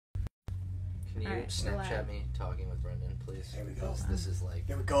Can you Snapchat me talking with Brendon, please? There we go. This is like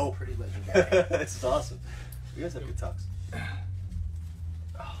here we go. Pretty legendary. This is awesome. You guys have good talks.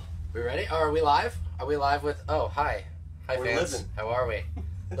 We ready? Oh, are we live? Are we live with? Oh, hi. Hi, We're fans. living. How are we?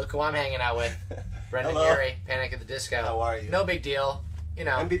 Look who I'm hanging out with. Brendon Hello. Urie, Panic at the Disco. How are you? No big deal. You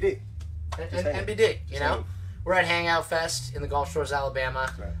know. MBD. NBD, you know? hanging. We're at Hangout Fest in the Gulf Shores, Alabama.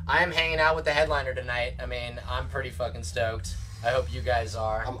 That's right. I am hanging out with the headliner tonight. I mean, I'm pretty fucking stoked. I hope you guys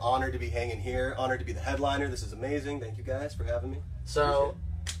are. I'm honored to be hanging here. Honored to be the headliner. This is amazing. Thank you guys for having me. So,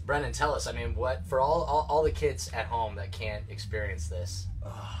 Brendon, tell us. I mean, what for all the kids at home that can't experience this?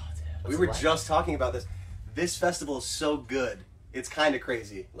 Oh, What's we were it like? just talking about this. This festival is so good. It's kind of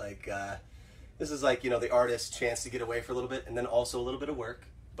crazy. Like, this is like, you know, the artist's chance to get away for a little bit and then also a little bit of work.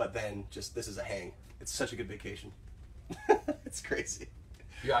 But then just, this is a hang. It's such a good vacation. It's crazy.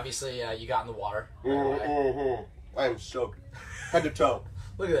 You obviously, you got in the water. I am soaked. Head to toe.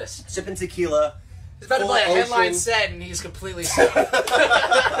 Look at this. Sipping tequila. He's about to full play a headline ocean. set and he's completely soaked.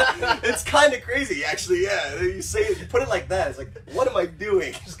 It's kind of crazy, actually, yeah. You say it, you put it like that, it's like, what am I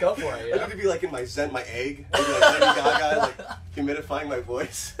doing? Just go for it, you I know? need to be like in my Zen, my egg. Maybe like Lady Gaga, like humidifying my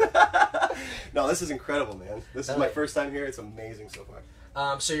voice. No, this is incredible, man. This is my first time here. It's amazing so far.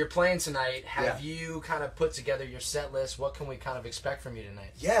 So you're playing tonight. Have you kind of put together your set list? What can we kind of expect from you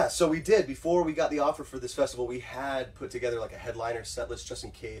tonight? Yeah, so we did. Before we got the offer for this festival, we had put together like a headliner set list just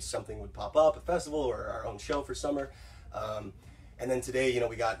in case something would pop up, a festival or our own show for summer. And then today, you know,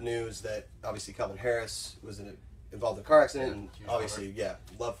 we got news that obviously Calvin Harris was involved in a car accident, and obviously,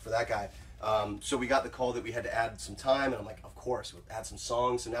 love for that guy. So we got the call that we had to add some time, and I'm like, of course, we'll add some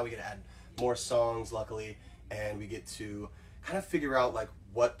songs. So now we get to add more songs, luckily, and we get to kind of figure out like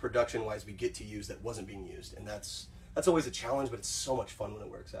what production-wise we get to use that wasn't being used, and that's always a challenge, but it's so much fun when it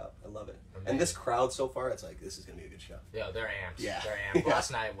works out. I love it. Amazing. And this crowd so far, it's like, this is gonna be a good show. Yeah, they're amped. Yeah. They're amped.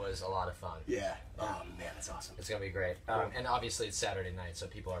 Last night was a lot of fun. Yeah. Oh man, that's awesome. It's gonna be great. And obviously it's Saturday night, so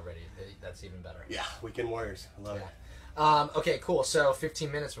people are ready. That's even better. Yeah, Weekend Warriors. I love it. Okay, cool. So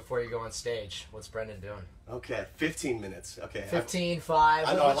 15 minutes before you go on stage, what's Brendon doing? Okay, 15 minutes. Okay. 15, 5.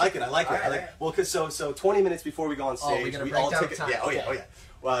 I know. I like it. All right. Well, cause so 20 minutes before we go on stage, we're gonna we break all down take time. yeah. Oh yeah. Okay.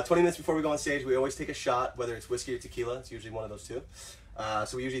 Oh yeah. 20 minutes before we go on stage, we always take a shot, whether it's whiskey or tequila. It's usually one of those two.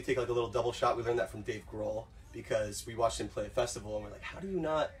 So we usually take like a little double shot. We learned that from Dave Grohl because we watched him play a festival, and we're like, how do you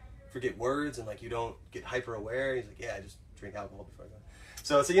not forget words and like you don't get hyper aware? He's like, yeah, I just drink alcohol before I go.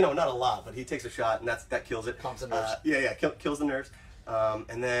 So you know, not a lot, but he takes a shot, and that kills it. Calms the nerves. Kills the nerves.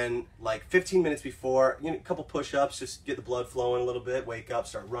 And then like 15 minutes before, you know, a couple push-ups, just get the blood flowing a little bit, wake up,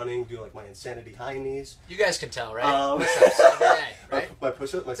 start running, do like my insanity high knees. You guys can tell, right? Push-ups every day, right? My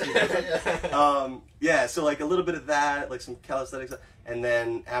push-up, my push-up. Yeah, so like a little bit of that, like some calisthenics, and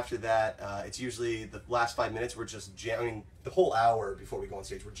then after that, it's usually the last 5 minutes we're just jamming. The whole hour before we go on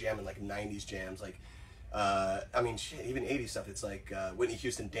stage, we're jamming like 90s jams, like I mean, shit, even 80s stuff. It's like Whitney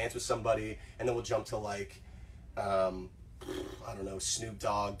Houston, Dance with Somebody, and then we'll jump to like I don't know, Snoop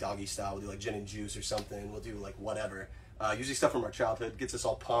Dogg, Doggy Style. We'll do like Gin and Juice or something. We'll do like whatever. Usually stuff from our childhood, gets us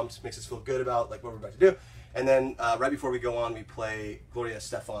all pumped, makes us feel good about like what we're about to do. And then right before we go on, we play Gloria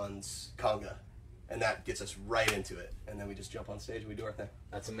Estefan's Conga, and that gets us right into it. And then we just jump on stage and we do our thing.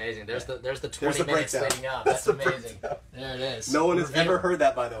 That's amazing. There's the 20 the minutes breakdown. leading up. That's That's the amazing. breakdown. There it is. No one has ever heard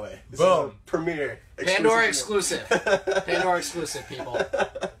that, by the way. This Boom. is a premiere. Pandora exclusive. Pandora exclusive, people.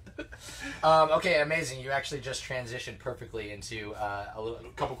 Okay, amazing. You actually just transitioned perfectly into a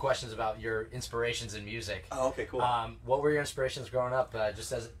couple questions about your inspirations in music. Oh, okay, cool. What were your inspirations growing up,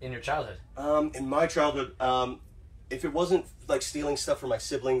 just as in your childhood? In my childhood, if it wasn't like stealing stuff from my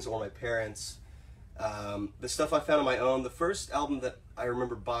siblings or my parents, the stuff I found on my own, the first album that I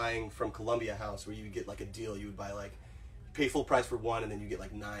remember buying from Columbia House, where you would get like a deal, you would buy like, pay full price for one and then you get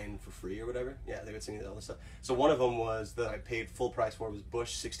like 9 for free or whatever. Yeah, they would sing all this stuff. So one of them was that I paid full price for was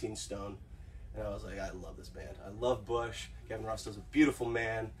Bush 16 Stone. And I was like, I love this band. I love Bush. Gavin Rossdale's a beautiful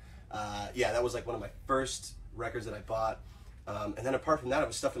man. Yeah, that was like one of my first records that I bought. And then apart from that, it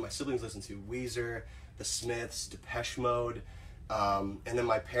was stuff that my siblings listened to. Weezer, The Smiths, Depeche Mode. And then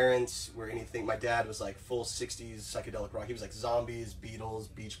my parents were anything. My dad was like full 60s psychedelic rock. He was like Zombies,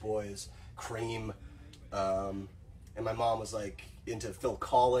 Beatles, Beach Boys, Cream. And my mom was like into Phil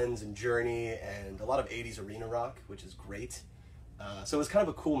Collins and Journey and a lot of 80s arena rock, which is great. So it was kind of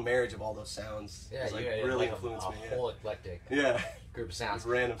a cool marriage of all those sounds. Yeah, it was, like, you really like influenced me. a whole eclectic group of sounds.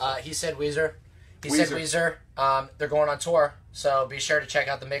 Random. He said Weezer. Said Weezer. They're going on tour, so be sure to check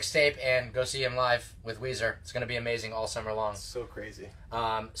out the mixtape and go see him live with Weezer. It's going to be amazing all summer long. So crazy.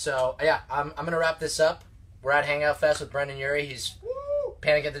 So yeah, I'm going to wrap this up. We're at Hangout Fest with Brendon Urie. He's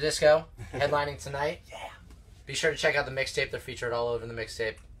Panic at the Disco, headlining tonight. Yeah. Be sure to check out the mixtape. They're featured all over the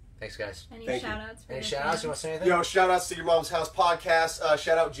mixtape. Thanks, guys. Any Thank you. shout outs? Any shout outs? You want to say anything? Yo, shout outs to Your Mom's House podcast.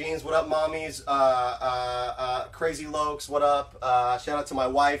 Shout out Jeans, what up, mommies? Crazy Lokes, what up? Shout out to my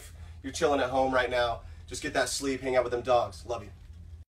wife. You're chilling at home right now. Just get that sleep, hang out with them dogs. Love you.